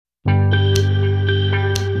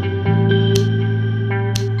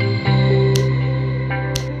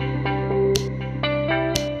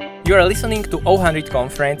You are listening to O100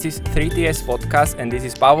 Conferences 3TS podcast, and this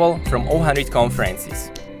is Pavel from O100 Conferences.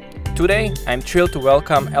 Today, I'm thrilled to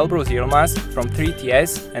welcome Elbrus Yilmaz from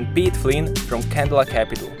 3TS and Pete Flynn from Candela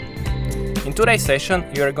Capital. In today's session,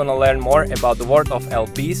 you are going to learn more about the world of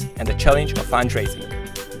LPs and the challenge of fundraising.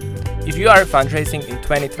 If you are fundraising in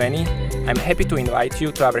 2020, I'm happy to invite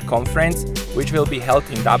you to our conference, which will be held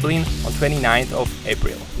in Dublin on 29th of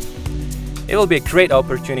April. It will be a great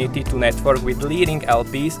opportunity to network with leading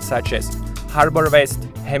LPs such as Harbour West,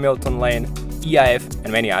 Hamilton Lane, EIF,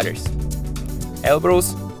 and many others.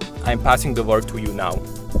 Elbrus, I'm passing the word to you now.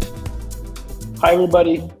 Hi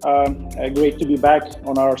everybody, great to be back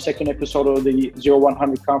on our second episode of the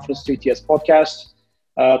 0100 Conference 3TS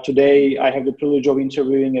podcast. Today I have the privilege of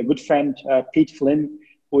interviewing a good friend, Pete Flynn,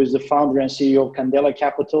 who is the founder and CEO of Candela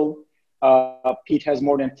Capital. Pete has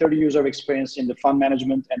more than 30 years of experience in the fund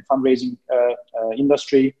management and fundraising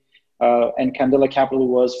industry, and Candela Capital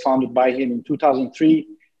was founded by him in 2003,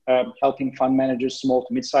 helping fund managers, small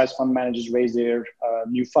to mid-sized fund managers raise their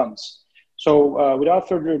new funds. So without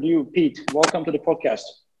further ado, Pete, welcome to the podcast.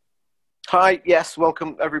 Hi, yes,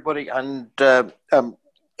 welcome everybody, and I'm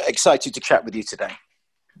excited to chat with you today.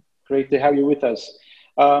 Great to have you with us.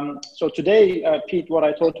 So today, Pete, what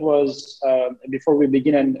I thought was, before we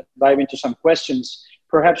begin and dive into some questions,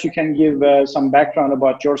 perhaps you can give some background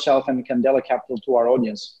about yourself and Candela Capital to our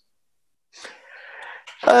audience.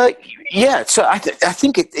 Yeah, so I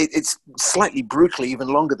think it's slightly brutally even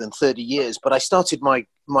longer than 30 years, but I started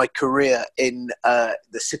my career in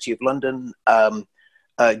the City of London,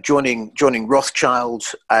 joining Rothschild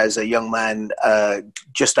as a young man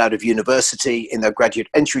just out of university in their graduate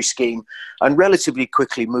entry scheme, and relatively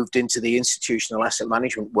quickly moved into the institutional asset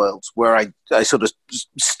management world, where I sort of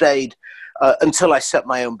stayed until I set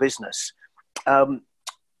my own business.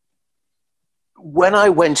 When I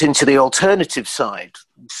went into the alternative side,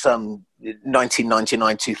 some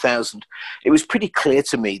 1999, 2000, it was pretty clear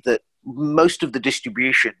to me that most of the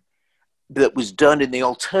distribution that was done in the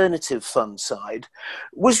alternative fund side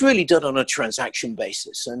was really done on a transaction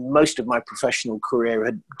basis. And most of my professional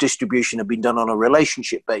career distribution had been done on a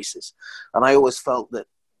relationship basis. And I always felt that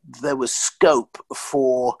there was scope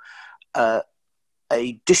for a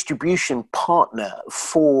distribution partner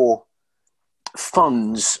for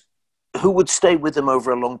funds who would stay with them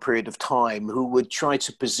over a long period of time, who would try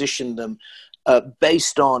to position them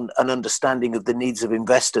based on an understanding of the needs of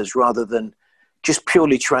investors rather than just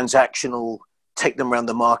purely transactional, take them around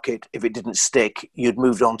the market. If it didn't stick, you'd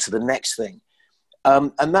moved on to the next thing.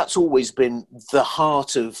 And that's always been the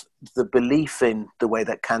heart of the belief in the way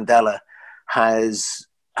that Candela has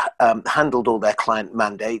handled all their client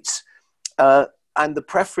mandates. And the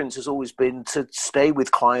preference has always been to stay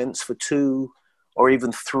with clients for 2 or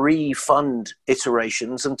even 3 fund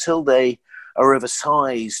iterations until they are of a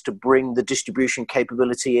size to bring the distribution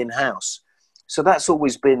capability in-house. So that's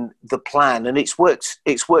always been the plan, and it's worked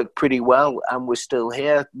pretty well, and we're still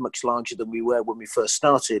here, much larger than we were when we first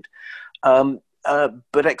started.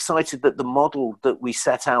 But excited that the model that we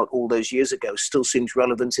set out all those years ago still seems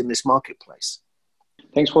relevant in this marketplace.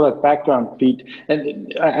 Thanks for that background, Pete.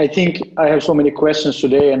 And I think I have so many questions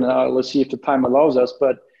today, and let's see if the time allows us.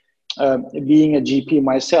 But being a GP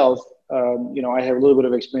myself, I have a little bit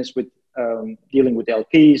of experience with dealing with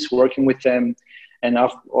LPs, working with them. And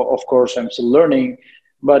of course, I'm still learning,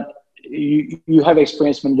 but you have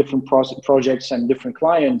experience in different projects and different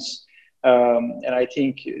clients. And I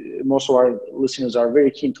think most of our listeners are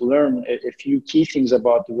very keen to learn a few key things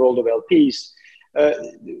about the world of LPs.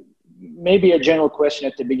 Maybe a general question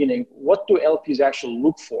at the beginning: what do LPs actually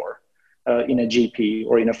look for in a GP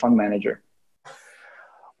or in a fund manager?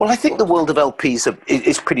 Well, I think the world of LPs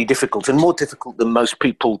is pretty difficult, and more difficult than most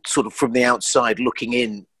people sort of from the outside looking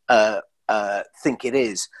in think it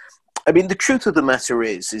is. I mean, the truth of the matter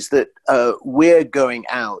is that we're going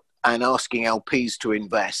out and asking LPs to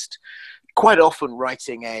invest, quite often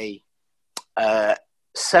writing a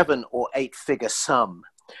 7 or 8 figure sum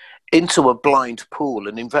into a blind pool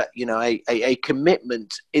and a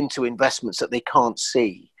commitment into investments that they can't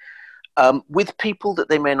see with people that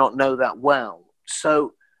they may not know that well.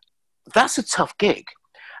 So that's a tough gig.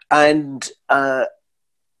 And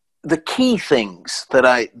the key things that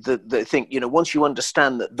I think, once you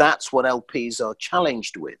understand that that's what LPs are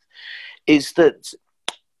challenged with, is that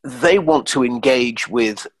they want to engage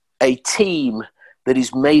with a team that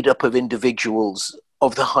is made up of individuals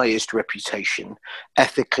of the highest reputation,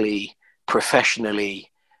 ethically,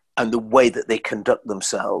 professionally, and the way that they conduct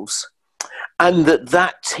themselves. And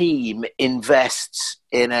that team invests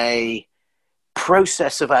in a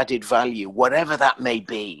process of added value, whatever that may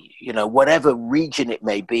be, you know, whatever region it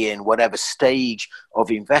may be in, whatever stage of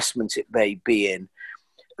investment it may be in,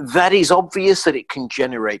 that is obvious that it can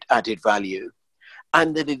generate added value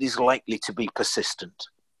and that it is likely to be persistent.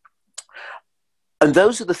 And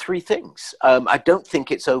those are the three things. I don't think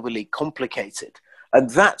it's overly complicated. And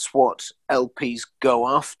that's what LPs go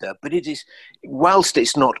after. But it is, whilst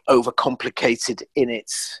it's not overcomplicated in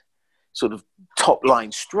its sort of top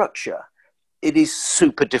line structure, it is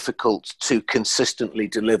super difficult to consistently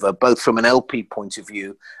deliver, both from an LP point of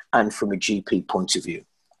view and from a GP point of view.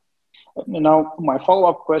 Now, my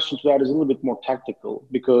follow-up question to that is a little bit more tactical,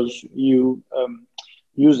 because you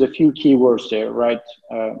used a few keywords there, right?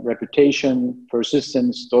 Reputation,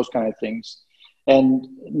 persistence, those kind of things. And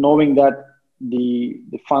knowing that the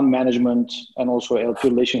fund management and also LP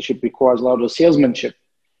relationship requires a lot of salesmanship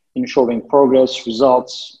in showing progress,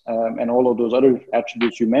 results, and all of those other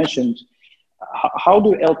attributes you mentioned, how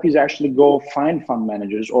do LPs actually go find fund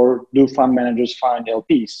managers, or do fund managers find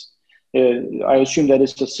LPs? I assume that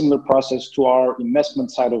it's a similar process to our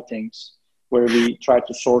investment side of things, where we try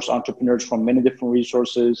to source entrepreneurs from many different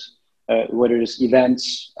resources, whether it's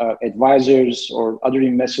events, advisors, or other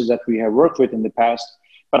investors that we have worked with in the past.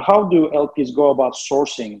 But how do LPs go about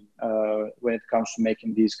sourcing when it comes to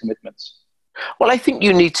making these commitments? Well, I think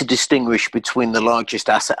you need to distinguish between the largest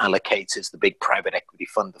asset allocators, the big private equity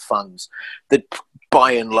fund, the funds that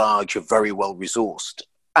by and large are very well resourced,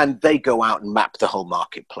 and they go out and map the whole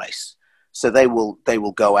marketplace. So they will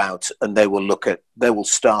go out and they will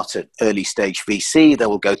start at early stage VC, they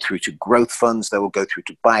will go through to growth funds, they will go through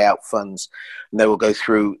to buyout funds, and they will go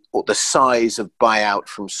through the size of buyout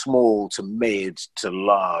from small to mid to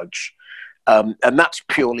large. And that's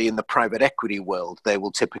purely in the private equity world. They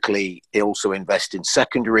will typically also invest in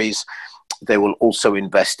secondaries. They will also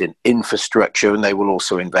invest in infrastructure, and they will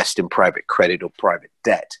also invest in private credit or private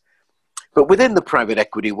debt. But within the private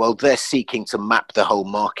equity world, they're seeking to map the whole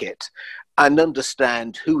market and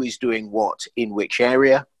understand who is doing what in which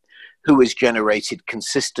area, who has generated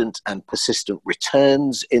consistent and persistent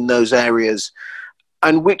returns in those areas,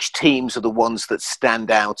 and which teams are the ones that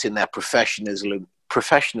stand out in their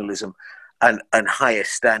professionalism and higher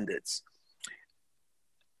standards.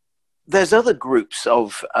 There's other groups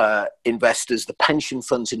of investors, the pension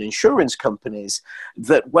funds and insurance companies,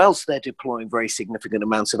 that whilst they're deploying very significant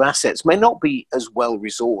amounts of assets, may not be as well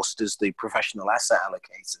resourced as the professional asset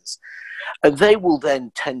allocators. And they will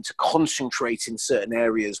then tend to concentrate in certain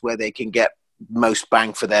areas where they can get most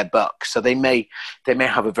bang for their buck. So they may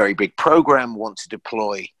have a very big program, want to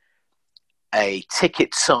deploy a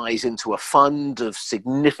ticket size into a fund of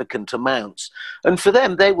significant amounts. And for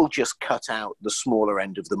them, they will just cut out the smaller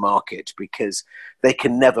end of the market because they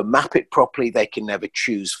can never map it properly. They can never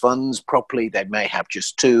choose funds properly. They may have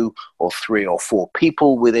just 2 or 3 or 4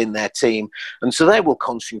 people within their team. And so they will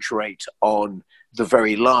concentrate on the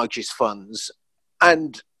very largest funds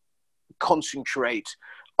and concentrate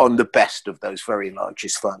on the best of those very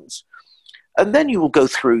largest funds. And then you will go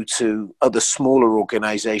through to other smaller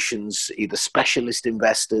organizations, either specialist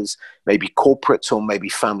investors, maybe corporates or maybe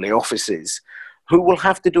family offices, who will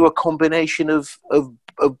have to do a combination of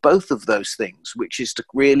both of those things, which is to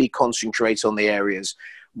really concentrate on the areas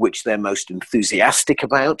which they're most enthusiastic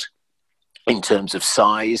about in terms of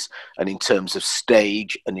size and in terms of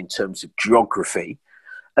stage and in terms of geography.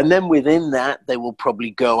 And then within that, they will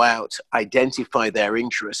probably go out, identify their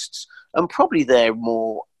interests, and probably they're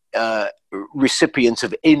more recipient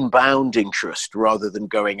of inbound interest rather than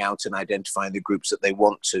going out and identifying the groups that they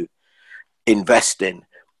want to invest in.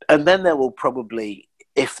 And then they will probably,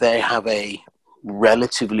 if they have a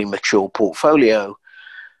relatively mature portfolio,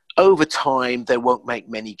 over time, they won't make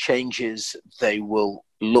many changes. They will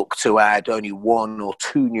look to add only 1 or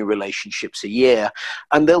 2 new relationships a year,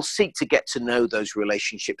 and they'll seek to get to know those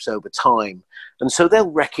relationships over time. And so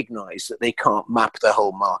they'll recognize that they can't map the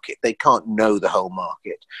whole market. They can't know the whole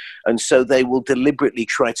market. And so they will deliberately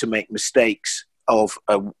try to make mistakes of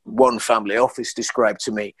one family office described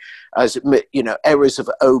to me as, errors of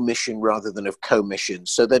omission rather than of commission.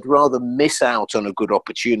 So they'd rather miss out on a good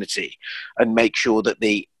opportunity and make sure that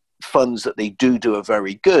the funds that they do are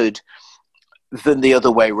very good than the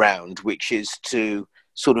other way round, which is to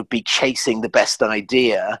sort of be chasing the best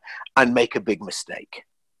idea and make a big mistake.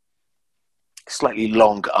 Slightly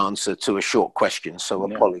long answer to a short question, so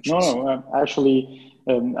apologies. No, actually,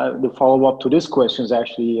 the follow-up to this question is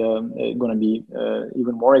actually going to be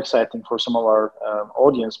even more exciting for some of our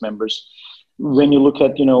audience members. When you look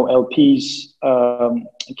at, LPs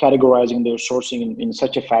categorizing their sourcing in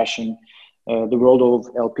such a fashion, The world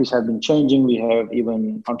of LPs have been changing. We have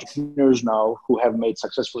even entrepreneurs now who have made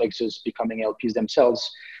successful exits becoming LPs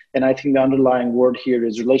themselves. And I think the underlying word here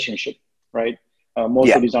is relationship, right?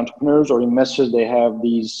 Most of these entrepreneurs or investors, they have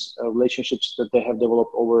these relationships that they have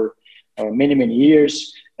developed over many, many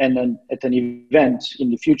years. And then at an event in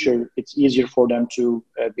the future, it's easier for them to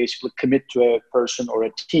basically commit to a person or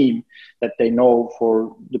a team that they know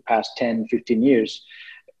for the past 10, 15 years.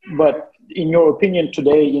 But in your opinion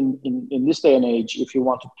today, in this day and age, if you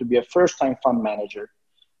wanted to be a first-time fund manager,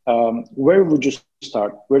 where would you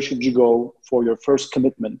start? Where should you go for your first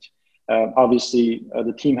commitment? Obviously,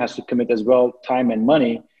 the team has to commit as well, time and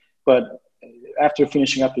money. But after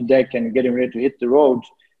finishing up the deck and getting ready to hit the road,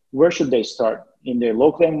 where should they start? In their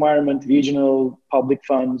local environment, regional, public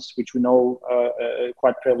funds, which we know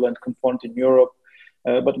quite prevalent component in Europe.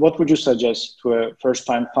 But what would you suggest to a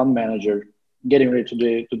first-time fund manager getting ready to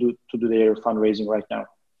do their fundraising right now?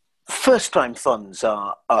 First-time funds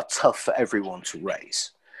are tough for everyone to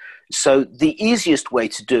raise. So the easiest way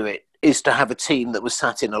to do it is to have a team that was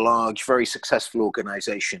sat in a large, very successful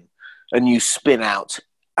organization, and you spin out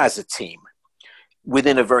as a team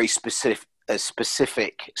within a very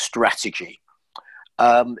specific strategy.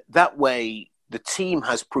 That way, the team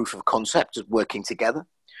has proof of concept of working together.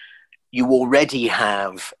 You already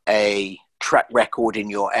have a track record in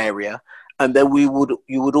your area, and then you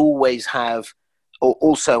would always have, or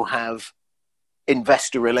also have,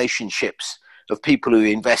 investor relationships of people who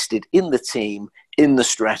invested in the team, in the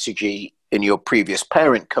strategy, in your previous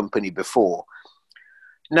parent company before.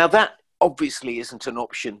 Now, that obviously isn't an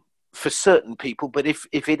option for certain people, but if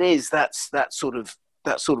it is, that's sort of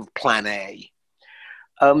plan A.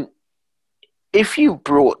 If you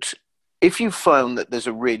found that there's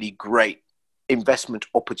a really great investment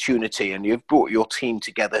opportunity and you've brought your team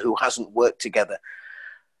together who hasn't worked together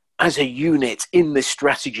as a unit in this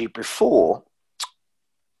strategy before,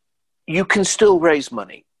 you can still raise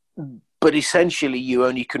money. But essentially, you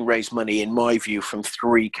only can raise money, in my view, from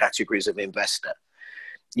three categories of investor.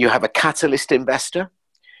 You have a catalyst investor,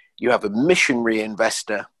 you have a missionary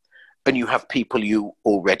investor, and you have people you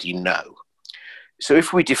already know. So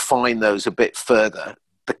if we define those a bit further,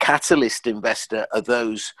 the catalyst investor are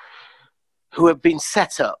those who have been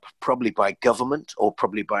set up probably by government or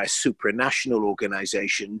probably by a supranational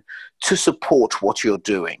organization to support what you're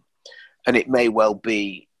doing. And it may well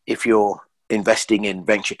be, if you're investing in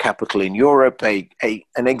venture capital in Europe,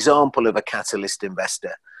 an example of a catalyst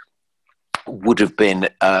investor would have been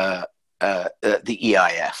the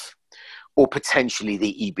EIF or potentially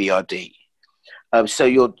the EBRD. So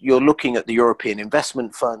you're looking at the European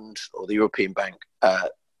Investment Fund or the European Bank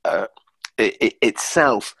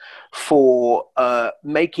itself for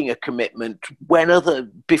making a commitment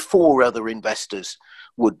before other investors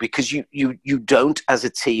would, because you don't, as a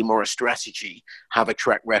team or a strategy, have a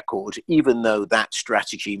track record, even though that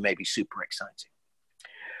strategy may be super exciting.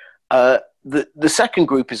 The second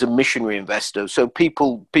group is a missionary investor, so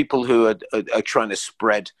people who are trying to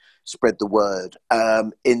spread the word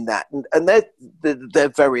in that, and they're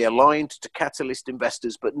very aligned to catalyst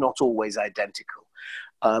investors, but not always identical.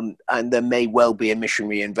 And there may well be a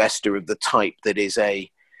missionary investor of the type that is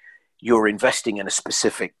you're investing in a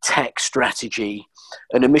specific tech strategy,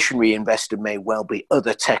 and a missionary investor may well be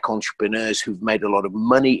other tech entrepreneurs who've made a lot of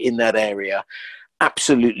money in that area,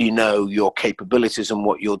 absolutely know your capabilities and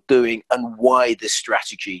what you're doing and why this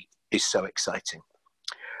strategy is so exciting.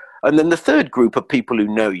 And then the third group are people who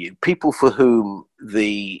know you, people for whom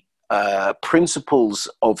the principles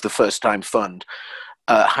of the first-time fund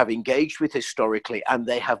have engaged with historically and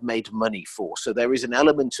they have made money for. So there is an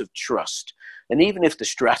element of trust. And even if the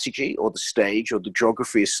strategy or the stage or the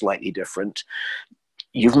geography is slightly different,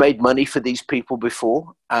 you've made money for these people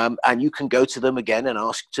before, and you can go to them again and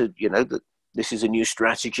ask that this is a new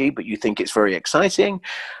strategy, but you think it's very exciting.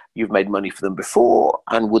 You've made money for them before,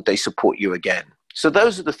 and would they support you again? So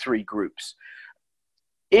those are the three groups.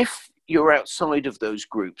 If you're outside of those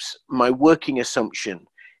groups, my working assumption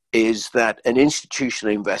is that an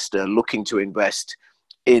institutional investor looking to invest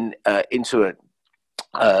into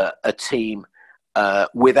a team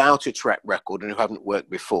without a track record and who haven't worked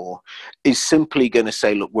before is simply going to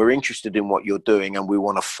say, look, we're interested in what you're doing and we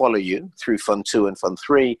want to follow you through Fund 2 and Fund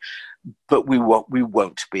 3, but we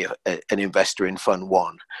won't be an investor in Fund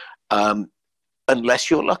 1. Unless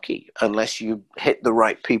you're lucky, unless you hit the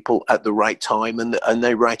right people at the right time and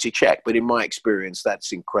they write a check. But in my experience,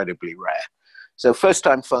 that's incredibly rare. So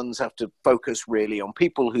first-time funds have to focus really on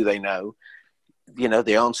people who they know.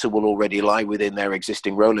 The answer will already lie within their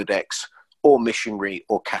existing Rolodex, or missionary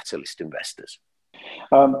or catalyst investors.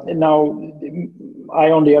 Now,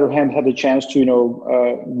 I, on the other hand, had the chance to,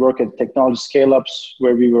 work at technology scale-ups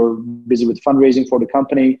where we were busy with fundraising for the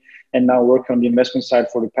company, and now work on the investment side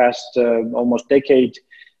for the past almost decade,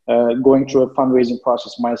 going through a fundraising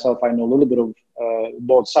process myself. I know a little bit of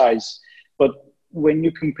both sides. But when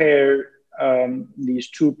you compare these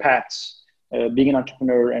two paths, being an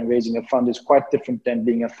entrepreneur and raising a fund is quite different than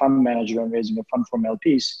being a fund manager and raising a fund from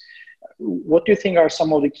LPs. What do you think are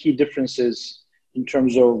some of the key differences in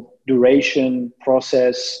terms of duration,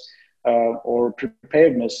 process, or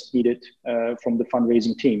preparedness needed from the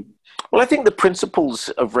fundraising team? Well, I think the principles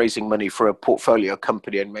of raising money for a portfolio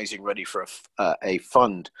company and raising money for a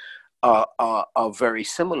fund are very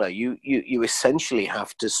similar. You essentially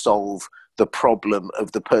have to solve the problem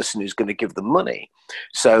of the person who's going to give them money.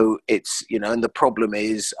 So it's, and the problem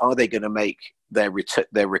is, are they going to make their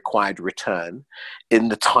required return in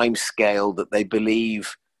the time scale that they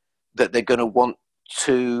believe that they're going to want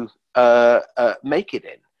to make it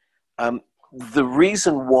in? The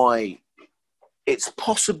reason why it's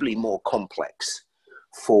possibly more complex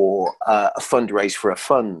for a fundraise for a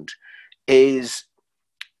fund is,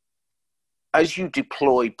 as you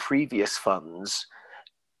deploy previous funds,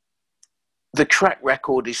 the track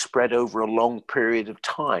record is spread over a long period of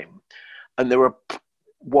time. And there are,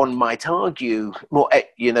 one might argue,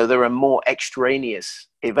 there are more extraneous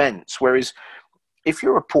events. Whereas if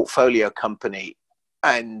you're a portfolio company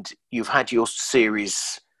and you've had your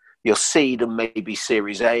seed and maybe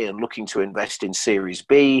Series A and looking to invest in Series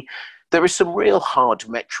B, there are some real hard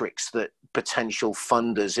metrics that potential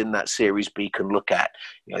funders in that Series B can look at.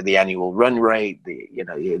 The annual run rate,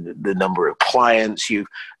 the number of clients you've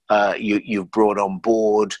brought on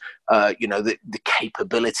board, the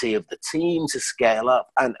capability of the team to scale up,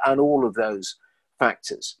 and all of those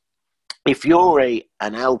factors. If you're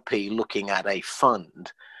an LP looking at a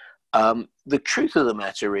fund, the truth of the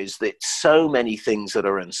matter is that so many things that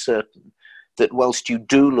are uncertain, that whilst you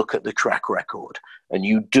do look at the track record and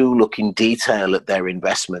you do look in detail at their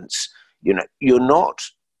investments, you're not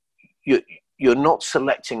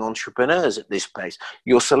selecting entrepreneurs at this pace.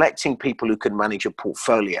 You're selecting people who can manage a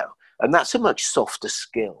portfolio, and that's a much softer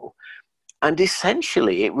skill. And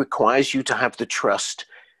essentially, it requires you to have the trust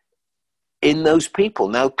in those people.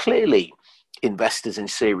 Now, clearly, investors in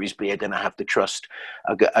Series B are going to have to trust,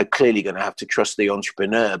 are clearly going to have to trust the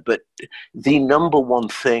entrepreneur. But the number one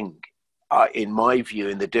thing, in my view,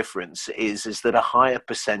 in the difference is that a higher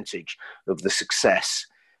percentage of the success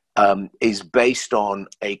is based on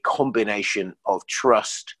a combination of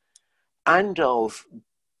trust and of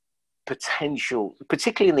potential,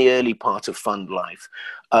 particularly in the early part of fund life,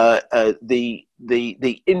 the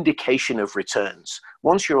indication of returns.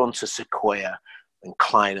 Once you're onto Sequoia and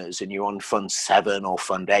Kleiners and you're on Fund 7 or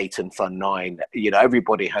Fund 8 and Fund 9,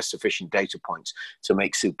 everybody has sufficient data points to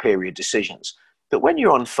make superior decisions. But when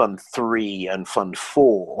you're on Fund 3 and Fund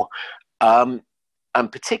 4, and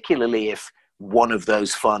particularly if one of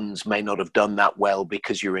those funds may not have done that well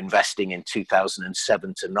because you're investing in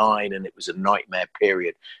 2007 to 9 and it was a nightmare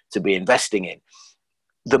period to be investing in,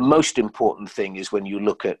 the most important thing is when you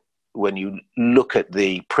look at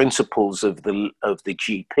the principles of the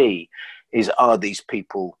GP, is, are these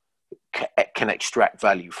people can extract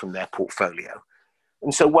value from their portfolio?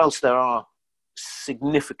 And so whilst there are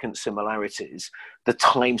significant similarities, the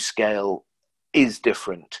time scale is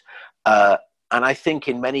different. And I think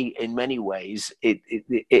in many ways,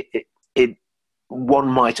 one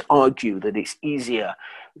might argue that it's easier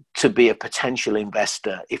to be a potential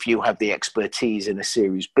investor if you have the expertise in a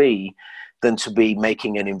Series B than to be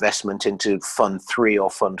making an investment into Fund 3 or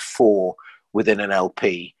Fund 4 within an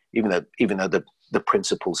LP, even though the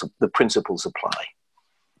principles apply.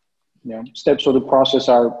 Yeah, steps of the process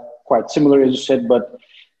are quite similar, as you said, but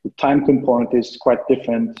the time component is quite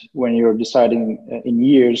different when you're deciding in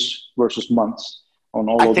years versus months on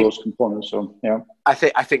all of those components. So, yeah. I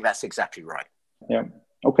think that's exactly right. Yeah.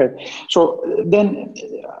 Okay. So then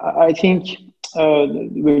I think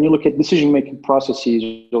when you look at decision-making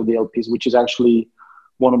processes of the LPs, which is actually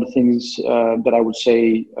one of the things that I would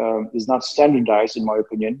say is not standardized, in my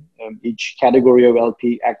opinion. Each category of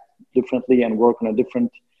LP act differently and work on a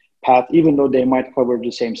different path, even though they might cover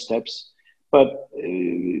the same steps. But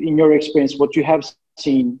in your experience, what you have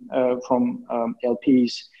seen from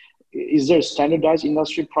LPs, is there a standardized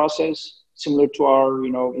industry process similar to our,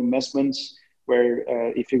 investments, where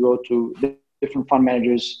if you go to different fund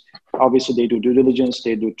managers, obviously they do due diligence,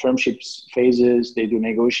 they do term sheets phases, they do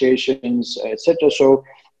negotiations, etc. So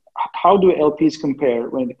how do LPs compare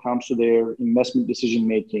when it comes to their investment decision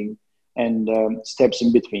making and steps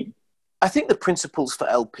in between? I think the principles for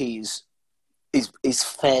LPs is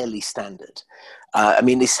fairly standard. I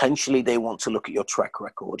mean, essentially, they want to look at your track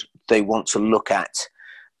record. They want to look at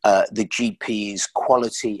the GP's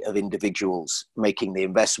quality of individuals making the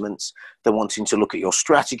investments. They're wanting to look at your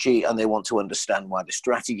strategy, and they want to understand why the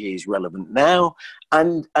strategy is relevant now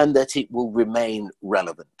and that it will remain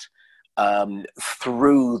relevant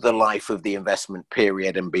through the life of the investment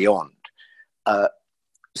period and beyond.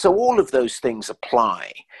 So all of those things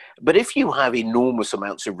apply. But if you have enormous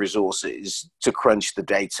amounts of resources to crunch the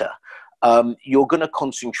data, you're going to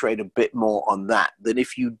concentrate a bit more on that than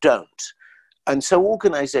if you don't. And so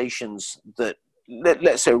organizations that,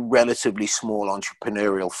 let's say, relatively small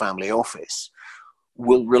entrepreneurial family office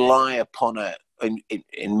will rely upon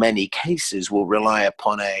in many cases, will rely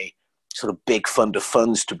upon a sort of big fund of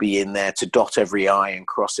funds to be in there to dot every I and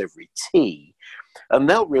cross every T. And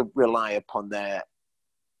they'll rely upon their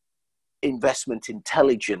investment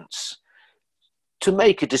intelligence to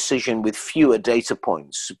make a decision with fewer data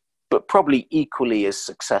points, but probably equally as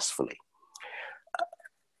successfully.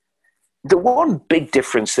 The one big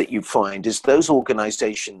difference that you find is those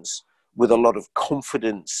organizations with a lot of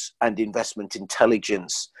confidence and investment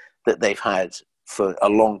intelligence that they've had for a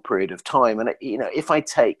long period of time. And, you know, if I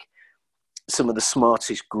take some of the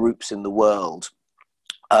smartest groups in the world,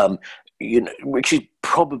 you know, which is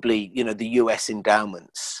probably, you know, the US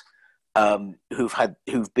endowments,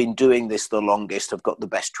 who've been doing this the longest, have got the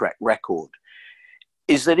best track record,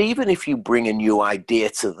 is that even if you bring a new idea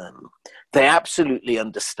to them, they absolutely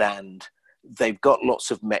understand. They've got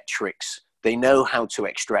lots of metrics. They know how to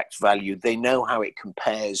extract value. They know how it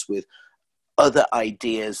compares with other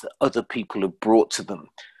ideas that other people have brought to them.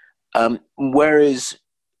 Whereas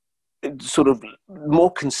sort of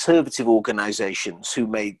more conservative organizations who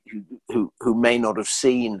may not have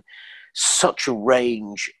seen such a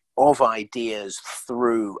range of ideas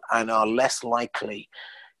through and are less likely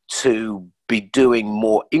to be doing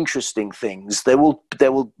more interesting things, there will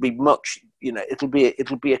be much, you know, it'll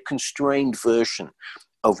be a constrained version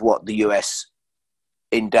of what the US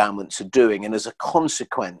endowments are doing, and as a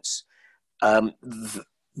consequence,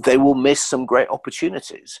 they will miss some great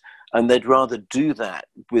opportunities, and they'd rather do that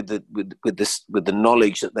with the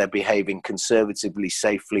knowledge that they're behaving conservatively,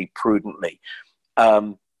 safely, prudently.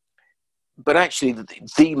 But actually,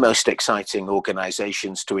 the most exciting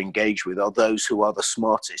organizations to engage with are those who are the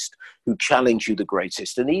smartest, who challenge you the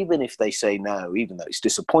greatest. And even if they say no, even though it's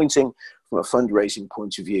disappointing from a fundraising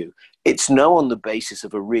point of view, it's no on the basis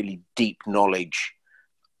of a really deep knowledge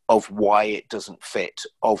of why it doesn't fit,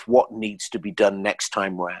 of what needs to be done next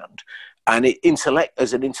time round. And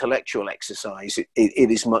as an intellectual exercise, it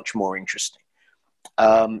is much more interesting.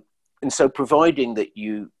 And so providing that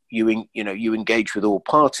you engage with all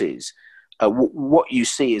parties, what you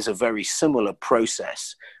see is a very similar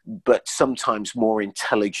process, but sometimes more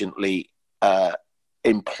intelligently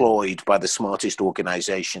employed by the smartest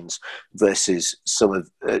organizations versus some of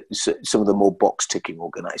the more box-ticking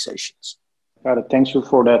organizations. Got it. Thanks for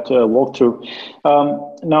that walkthrough.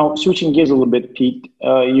 Now, switching gears a little bit, Pete,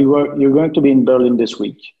 you're going to be in Berlin this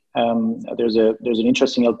week. There's an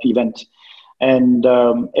interesting LP event, and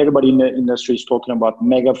everybody in the industry is talking about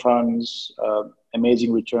mega funds,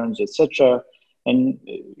 amazing returns, etc. And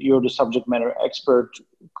you're the subject matter expert.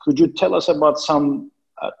 Could you tell us about some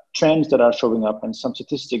trends that are showing up and some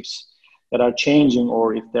statistics that are changing,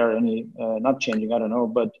 or if there are any not changing? I don't know.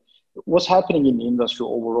 But what's happening in the industry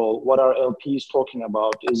overall? What are LPs talking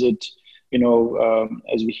about? Is it,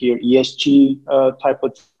 as we hear, ESG type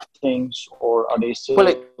of things, or are they still?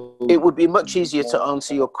 Well, it would be much easier to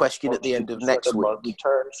answer your question at the end of next week.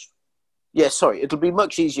 Returns. Yeah, sorry. It'll be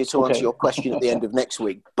much easier to answer your question at the end of next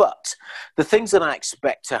week. But the things that I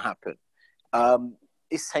expect to happen,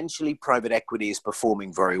 essentially private equity is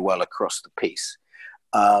performing very well across the piece.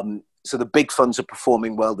 So the big funds are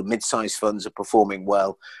performing well. The mid-sized funds are performing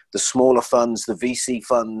well. The smaller funds, the VC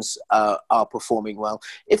funds are performing well.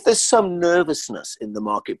 If there's some nervousness in the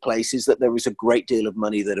marketplace, is that there is a great deal of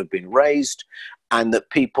money that have been raised and that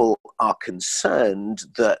people are concerned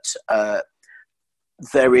that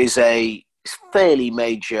there is a fairly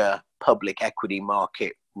major public equity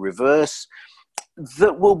market reverse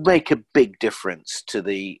that will make a big difference to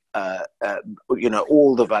the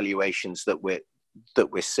all the valuations that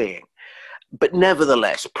we're seeing. But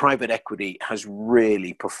nevertheless, private equity has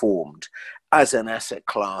really performed as an asset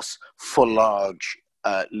class for large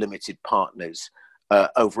limited partners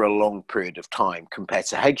over a long period of time, compared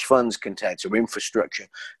to hedge funds, compared to infrastructure,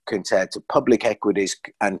 compared to public equities,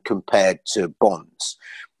 and compared to bonds.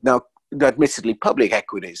 Now, admittedly, public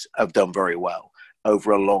equities have done very well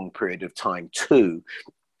over a long period of time too.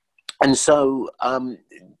 And so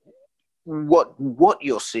what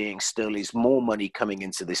you're seeing still is more money coming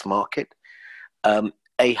into this market.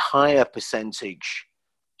 a higher percentage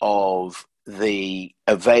of the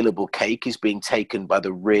available cake is being taken by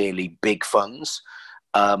the really big funds,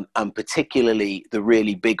 and particularly the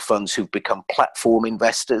really big funds who've become platform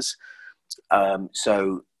investors.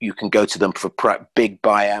 So you can go to them for big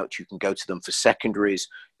buyout, you can go to them for secondaries,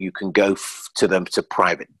 you can go to them to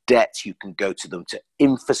private debt, you can go to them to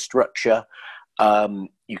infrastructure,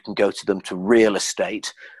 you can go to them to real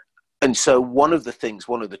estate. And so one of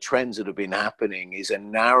the trends that have been happening is a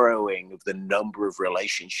narrowing of the number of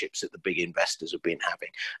relationships that the big investors have been having.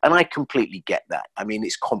 And I completely get that. I mean,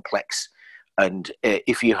 it's complex. And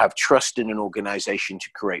if you have trust in an organization to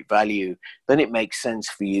create value, then it makes sense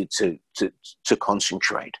for you to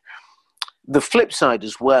concentrate. The flip side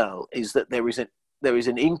as well is that there is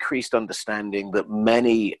an increased understanding that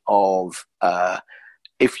many of,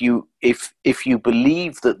 if you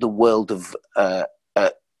believe that the world of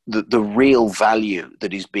the real value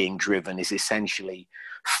that is being driven is essentially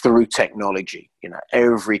through technology. You know,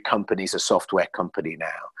 every company is a software company now.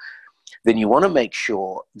 Then you want to make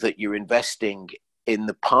sure that you're investing in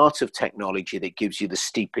the part of technology that gives you the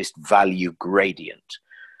steepest value gradient.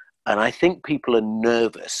 And I think people are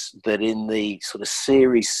nervous that in the sort of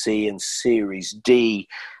Series C and Series D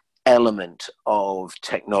element of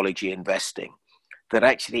technology investing, that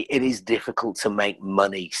actually it is difficult to make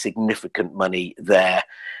money, significant money there,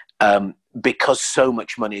 because so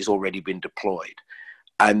much money has already been deployed.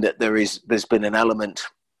 And that there's been an element,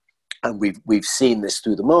 and we've seen this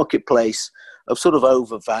through the marketplace, of sort of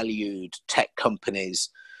overvalued tech companies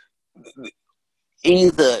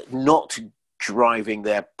either not driving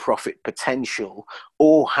their profit potential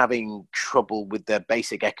or having trouble with their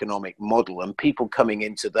basic economic model, and people coming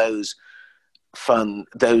into those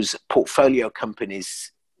portfolio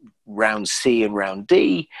companies round C and round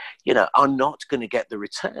D, you know, are not going to get the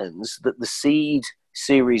returns that the seed,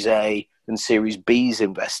 Series A and Series B's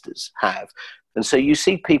investors have. And so you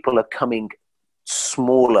see people are coming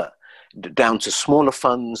down to smaller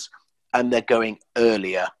funds, and they're going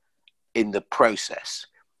earlier in the process.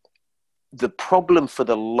 The problem for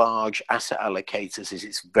the large asset allocators is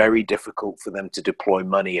it's very difficult for them to deploy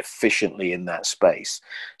money efficiently in that space.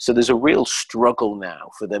 So there's a real struggle now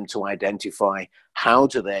for them to identify how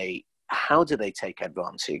do they take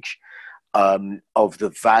advantage of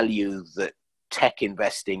the value that tech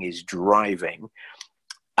investing is driving,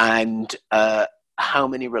 and how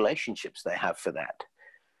many relationships they have for that.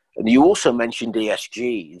 And you also mentioned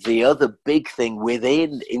ESG. The other big thing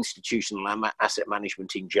within institutional asset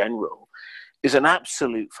management in general is an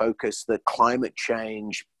absolute focus that climate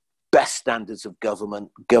change, best standards of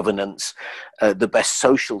governance, the best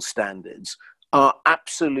social standards are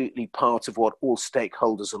absolutely part of what all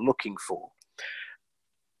stakeholders are looking for.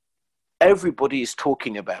 Everybody is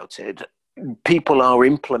talking about it. People are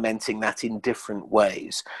implementing that in different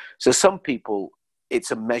ways. So some people,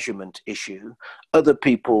 it's a measurement issue. Other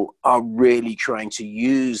people are really trying to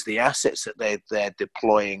use the assets that they're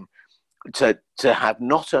deploying to have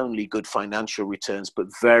not only good financial returns, but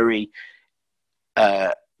very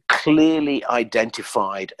clearly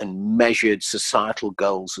identified and measured societal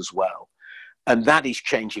goals as well. And that is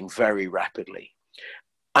changing very rapidly.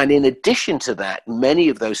 And in addition to that, many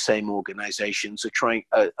of those same organizations are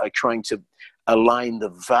trying to align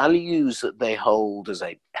the values that they hold as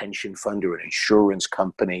a pension fund or an insurance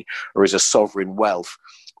company or as a sovereign wealth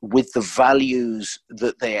with the values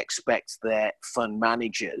that they expect their fund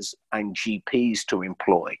managers and GPs to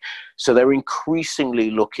employ. So they're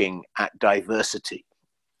increasingly looking at diversity.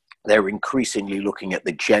 They're increasingly looking at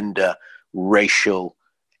the gender, racial,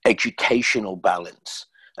 educational balance.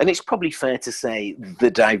 And it's probably fair to say the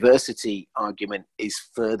diversity argument is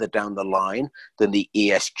further down the line than the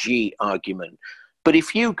ESG argument. But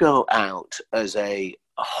if you go out as a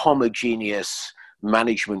homogeneous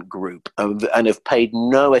management group and have paid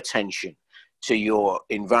no attention to your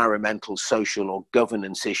environmental, social, or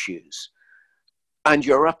governance issues, and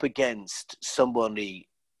you're up against somebody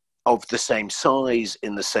of the same size,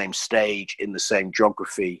 in the same stage, in the same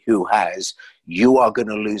geography who has, you are going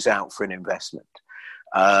to lose out for an investment.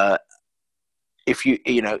 If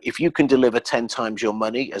you can deliver 10 times your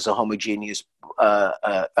money as a homogeneous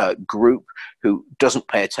group who doesn't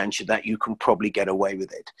pay attention to that, you can probably get away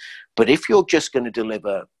with it. But if you're just going to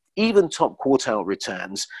deliver even top quartile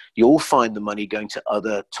returns, you'll find the money going to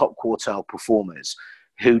other top quartile performers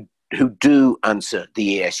who do answer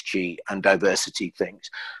the ESG and diversity things.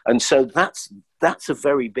 And so that's a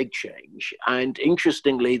very big change. And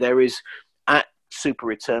interestingly, there is at Super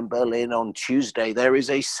Return Berlin on Tuesday, there is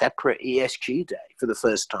a separate ESG day for the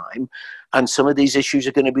first time. And some of these issues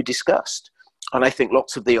are going to be discussed. And I think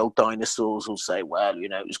lots of the old dinosaurs will say, well,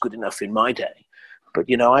 it was good enough in my day. But,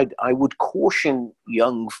 I would caution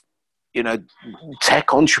young,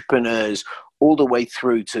 tech entrepreneurs all the way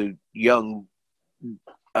through to young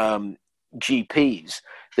GPs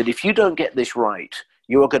that if you don't get this right,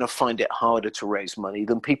 you are going to find it harder to raise money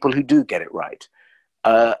than people who do get it right.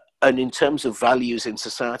 And in terms of values in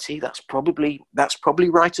society, that's probably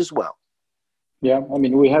right as well. Yeah, I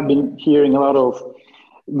mean, we have been hearing a lot of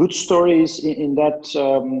good stories in that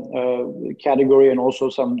category, and also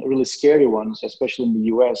some really scary ones, especially in the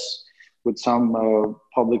US, with some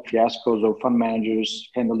public fiascos of fund managers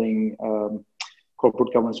handling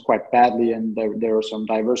corporate governance quite badly, and there are some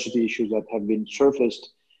diversity issues that have been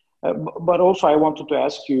surfaced. But also, I wanted to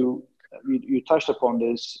ask you, you touched upon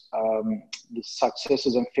this, the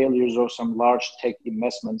successes and failures of some large tech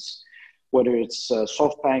investments, whether it's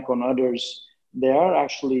SoftBank or others. They are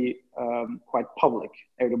actually quite public.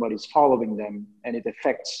 Everybody's following them, and it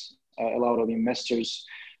affects a lot of investors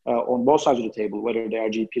on both sides of the table, whether they are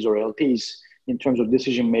GPs or LPs, in terms of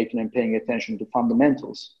decision making and paying attention to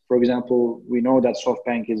fundamentals. For example, we know that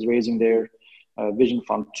SoftBank is raising their Vision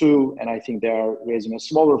Fund 2, and I think they are raising a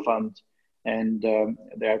smaller fund, and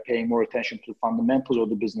they are paying more attention to fundamentals of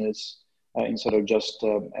the business instead of just,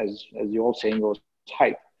 as the old saying goes,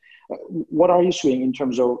 hype. What are you seeing in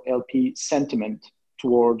terms of LP sentiment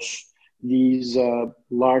towards these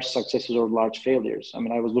large successes or large failures? I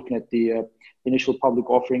mean, I was looking at the initial public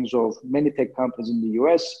offerings of many tech companies in the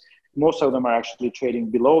US. Most of them are actually trading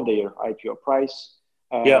below their IPO price.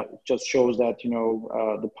 It just shows that,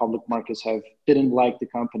 the public markets didn't like the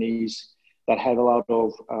companies that had a lot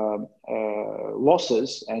of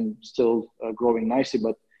losses and still growing nicely,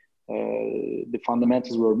 but the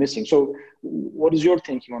fundamentals were missing. So what is your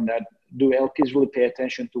thinking on that? Do LPs really pay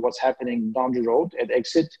attention to what's happening down the road at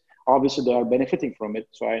exit? Obviously, they are benefiting from it.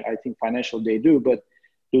 So I think financially they do, but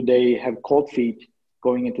do they have cold feet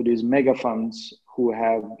going into these mega funds who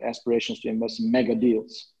have aspirations to invest in mega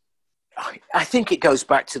deals? I think it goes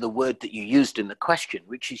back to the word that you used in the question,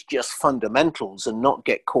 which is just fundamentals and not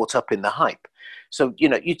get caught up in the hype. So,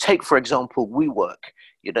 you take, for example, WeWork.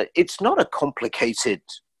 It's not a complicated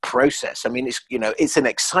process. I mean, it's an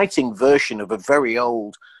exciting version of a very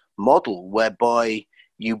old model whereby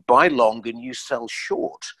you buy long and you sell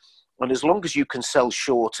short. And as long as you can sell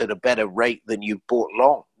short at a better rate than you bought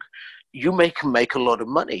long, you can make a lot of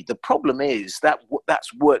money. The problem is that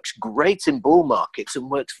works great in bull markets and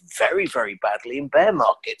works very, very badly in bear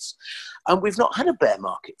markets. And we've not had a bear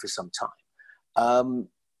market for some time.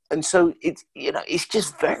 And so it's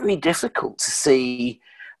just very difficult to see,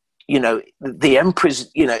 the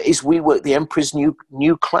emperor's, is WeWork the emperor's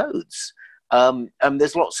new clothes?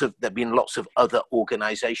 There've been lots of other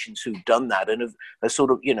organizations who've done that and have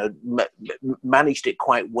sort of, managed it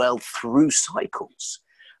quite well through cycles.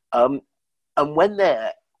 And when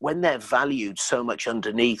they're valued so much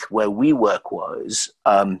underneath where WeWork was,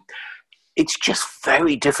 it's just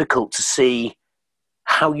very difficult to see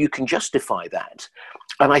how you can justify that.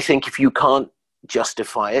 And I think if you can't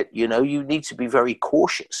justify it, you need to be very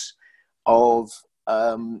cautious of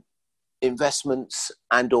investments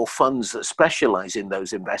and or funds that specialize in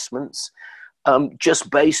those investments,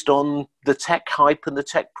 just based on the tech hype and the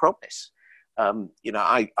tech promise.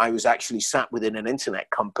 I was actually sat within an internet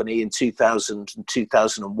company in 2000 and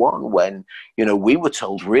 2001 when, we were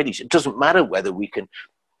told really it doesn't matter whether we can,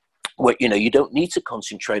 you don't need to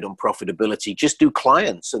concentrate on profitability, just do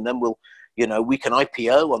clients and then we can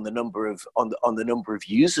IPO on the number of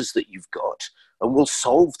users that you've got and we'll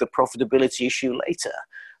solve the profitability issue later.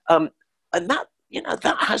 And that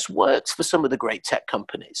has worked for some of the great tech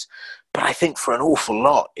companies. But I think for an awful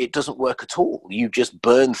lot, it doesn't work at all. You just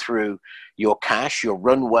burn through your cash, your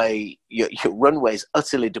runway is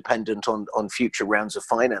utterly dependent on future rounds of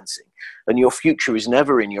financing. And your future is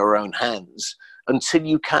never in your own hands until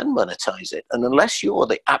you can monetize it. And unless you're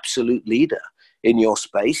the absolute leader in your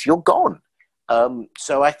space, you're gone.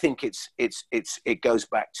 So I think it goes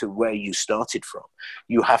back to where you started from.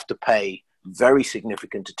 You have to pay very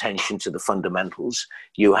significant attention to the fundamentals.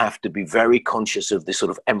 You have to be very conscious of this sort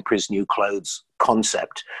of emperor's new clothes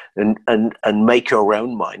concept and make your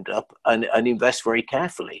own mind up and invest very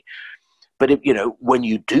carefully. But when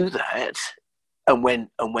you do that, and when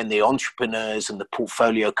the entrepreneurs and the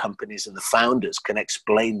portfolio companies and the founders can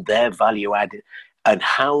explain their value added and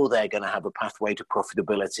how they're going to have a pathway to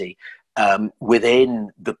profitability within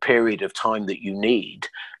the period of time that you need,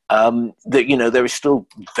 there is still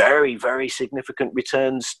very, very significant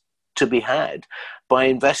returns to be had by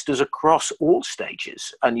investors across all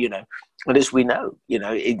stages. And and as we know,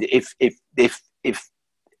 if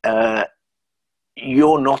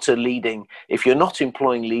you're not if you're not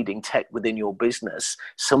employing leading tech within your business,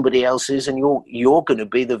 somebody else is, and you're going to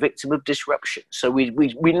be the victim of disruption. So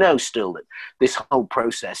we know still that this whole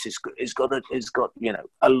process is got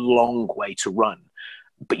a long way to run,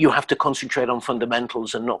 but you have to concentrate on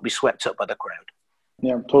fundamentals and not be swept up by the crowd.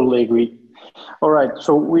 Yeah, totally agree. All right,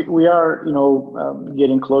 so we are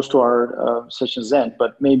getting close to our session's end,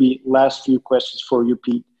 but maybe last few questions for you,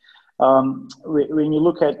 Pete. When you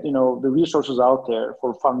look at the resources out there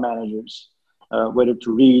for fund managers, whether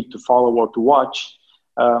to read, to follow, or to watch,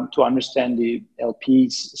 to understand the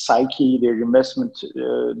LP's psyche, their investment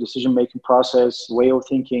decision-making process, way of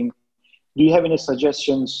thinking, do you have any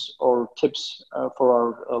suggestions or tips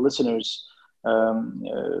for our listeners?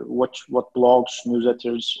 What blogs,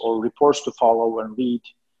 newsletters, or reports to follow and read,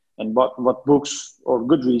 and what books or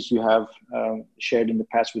Goodreads you have shared in the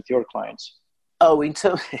past with your clients? Oh, in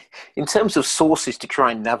terms of sources to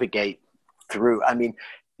try and navigate through, I mean,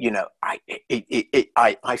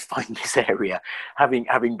 I find this area,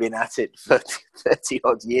 having been at it for 30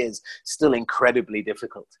 odd years, still incredibly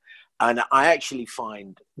difficult. And I actually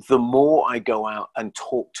find the more I go out and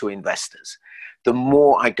talk to investors, the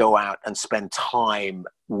more I go out and spend time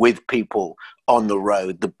with people on the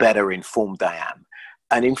road, the better informed I am.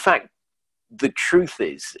 And in fact, the truth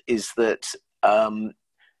is that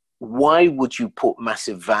why would you put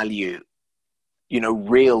massive value,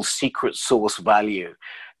 real secret source value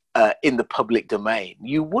in the public domain?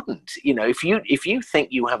 You wouldn't. If you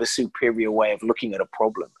think you have a superior way of looking at a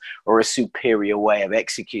problem or a superior way of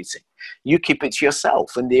executing, you keep it to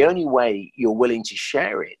yourself. And the only way you're willing to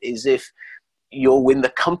share it is if you're in the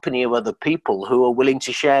company of other people who are willing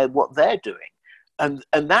to share what they're doing. And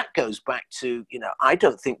that goes back to, I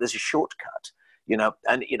don't think there's a shortcut.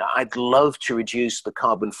 I'd love to reduce the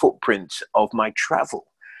carbon footprint of my travel.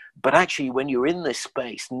 But actually, when you're in this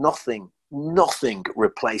space, nothing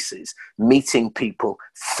replaces meeting people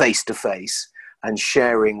face to face and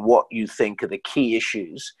sharing what you think are the key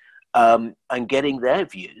issues, and getting their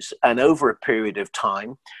views. And over a period of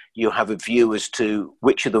time, you have a view as to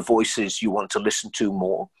which of the voices you want to listen to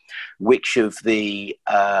more, which of the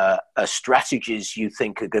strategies you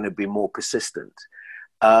think are going to be more persistent.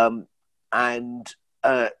 And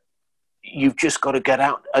you've just got to get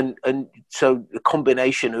out. And so the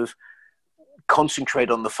combination of concentrate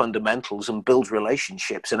on the fundamentals and build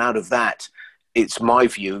relationships. And out of that, it's my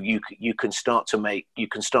view, you can start to make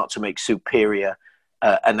superior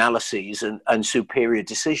analyses and superior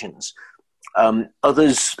decisions.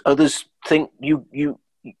 Others think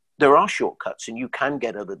there are shortcuts and you can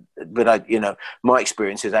get other, but my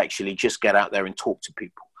experience is actually just get out there and talk to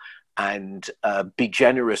people. And be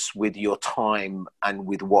generous with your time and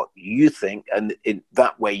with what you think, and in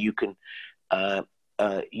that way you can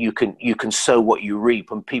sow what you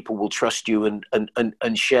reap, and people will trust you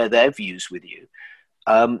and share their views with you.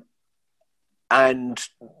 The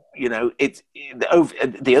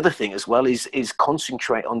other thing as well is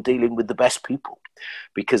concentrate on dealing with the best people,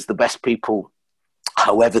 because the best people,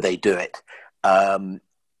 however they do it,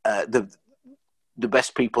 the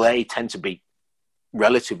best people tend to be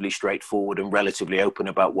relatively straightforward and relatively open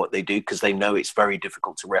about what they do, because they know it's very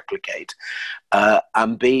difficult to replicate.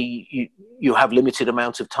 And B, you have limited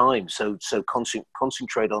amount of time, so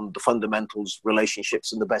concentrate on the fundamentals,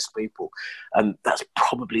 relationships, and the best people, and that's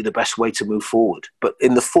probably the best way to move forward. But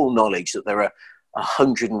in the full knowledge that there are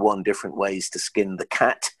 101 different ways to skin the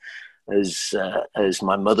cat, as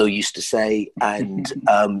my mother used to say, and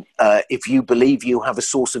if you believe you have a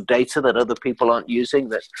source of data that other people aren't using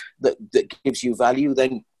that gives you value,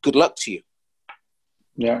 then good luck to you.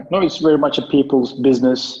 Yeah, no, it's very much a people's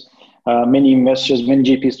business. Many investors, many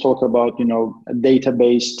GPs talk about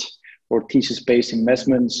data-based or thesis-based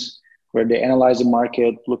investments, where they analyze the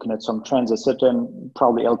market, looking at some trends, etc. And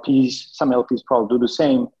probably some LPs probably do the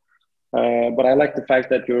same. But I like the fact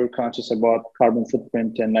that you're conscious about carbon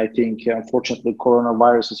footprint, and I think unfortunately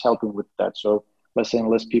coronavirus is helping with that. So less and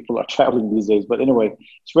less people are traveling these days. But anyway,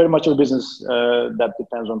 it's very much a business that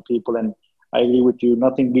depends on people, and I agree with you.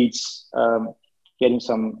 Nothing beats getting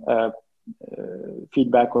some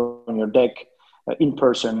feedback on your deck in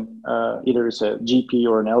person, either as a GP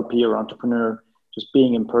or an LP or entrepreneur. Just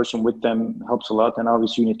being in person with them helps a lot, and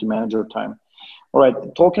obviously you need to manage your time. All right,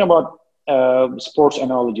 talking about sports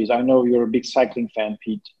analogies. I know you're a big cycling fan,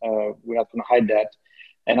 Pete. We're not going to hide that.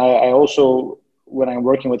 And I also, when I'm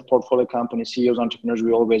working with portfolio company CEOs, entrepreneurs,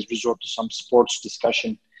 we always resort to some sports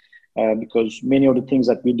discussion because many of the things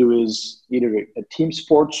that we do is either a team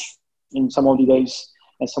sports in some of the days,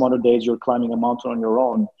 and some other days you're climbing a mountain on your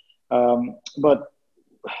own. But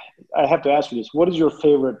I have to ask you this. What is your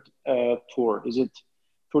favorite tour? Is it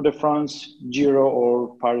Tour de France, Giro,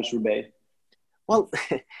 or Paris-Roubaix? Well,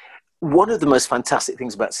 one of the most fantastic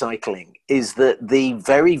things about cycling is that the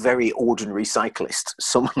very, very ordinary cyclist,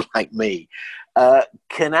 someone like me,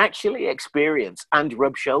 can actually experience and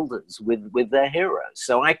rub shoulders with their heroes.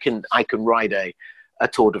 So I can ride a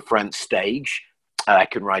Tour de France stage, I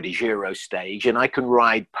can ride a Giro stage, and I can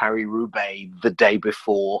ride Paris-Roubaix the day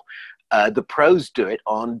before. The pros do it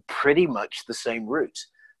on pretty much the same route.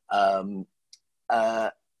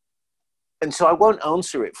 And so I won't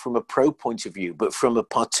answer it from a pro point of view, but from a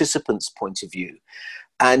participant's point of view.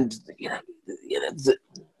 And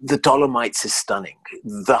the Dolomites is stunning.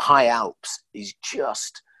 The High Alps is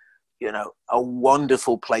just, a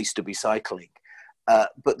wonderful place to be cycling.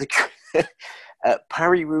 But the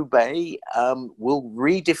Paris-Roubaix will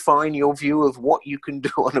redefine your view of what you can do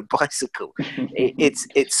on a bicycle.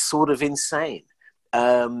 It's sort of insane.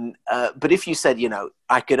 But if you said,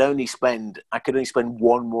 I could only spend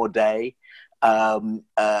one more day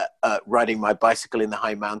riding my bicycle in the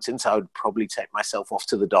high mountains, I would probably take myself off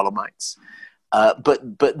to the Dolomites.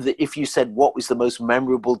 If you said what was the most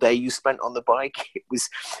memorable day you spent on the bike,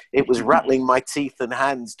 it was rattling my teeth and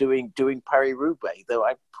hands doing Paris-Roubaix, though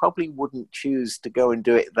I probably wouldn't choose to go and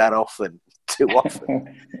do it too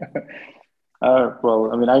often.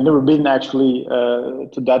 Well, I mean, I've never been actually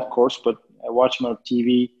to that course, but I watched him on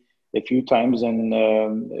TV a few times, and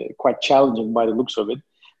quite challenging by the looks of it.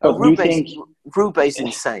 But Roubaix is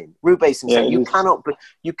insane. Roubaix is insane. Yeah,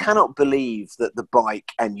 you cannot believe that the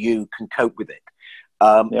bike and you can cope with it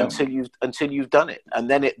until you've done it, and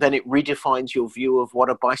then it redefines your view of what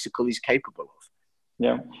a bicycle is capable of.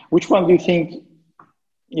 Yeah. Which one do you think,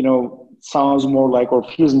 sounds more like or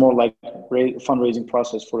feels more like fundraising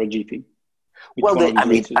process for a GP?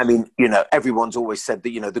 Everyone's always said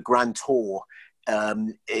that the Grand Tour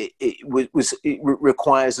it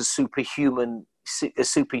requires a superhuman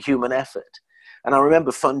effort. And I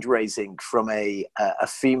remember fundraising from a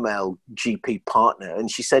female GP partner, and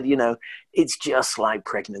she said, it's just like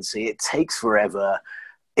pregnancy. It takes forever.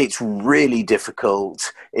 It's really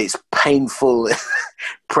difficult. It's painful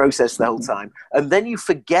process the whole time. And then you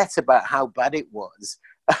forget about how bad it was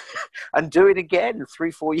and do it again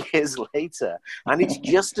 3-4 years later, and it's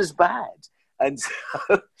just as bad. And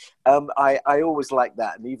so I always like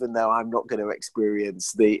that. And even though I'm not going to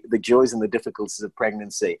experience the joys and the difficulties of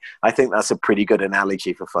pregnancy, I think that's a pretty good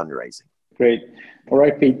analogy for fundraising. Great. All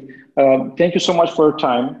right, Pete. Thank you so much for your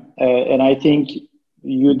time. And I think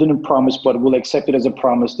you didn't promise, but we'll accept it as a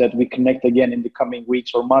promise that we connect again in the coming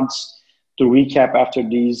weeks or months to recap after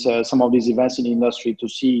some of these events in the industry to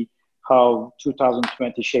see how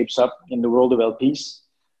 2020 shapes up in the world of LPs.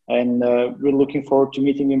 And we're looking forward to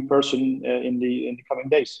meeting in person in the coming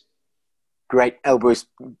days. Great. Elbrus,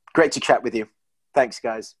 great to chat with you. Thanks,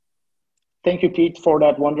 guys. Thank you, Pete, for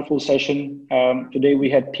that wonderful session. Today we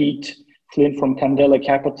had Pete Flynn from Candela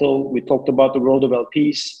Capital. We talked about the world of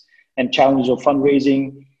LPs and challenges of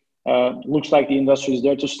fundraising. Looks like the industry is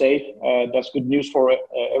there to stay. That's good news for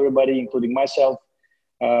everybody, including myself.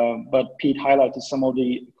 But Pete highlighted some of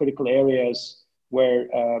the critical areas where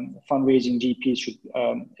fundraising GPs should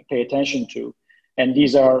pay attention to. And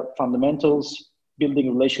these are fundamentals, building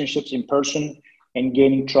relationships in person and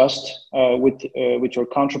gaining trust with your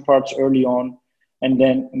counterparts early on, and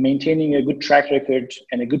then maintaining a good track record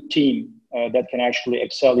and a good team that can actually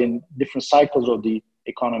excel in different cycles of the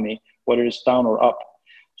economy, whether it's down or up.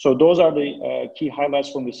 So those are the key highlights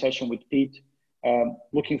from the session with Pete.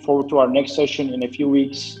 Looking forward to our next session in a few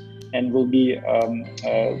weeks, and we'll be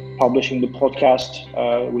publishing the podcast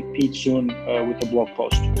with Pete soon with a blog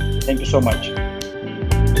post. Thank you so much.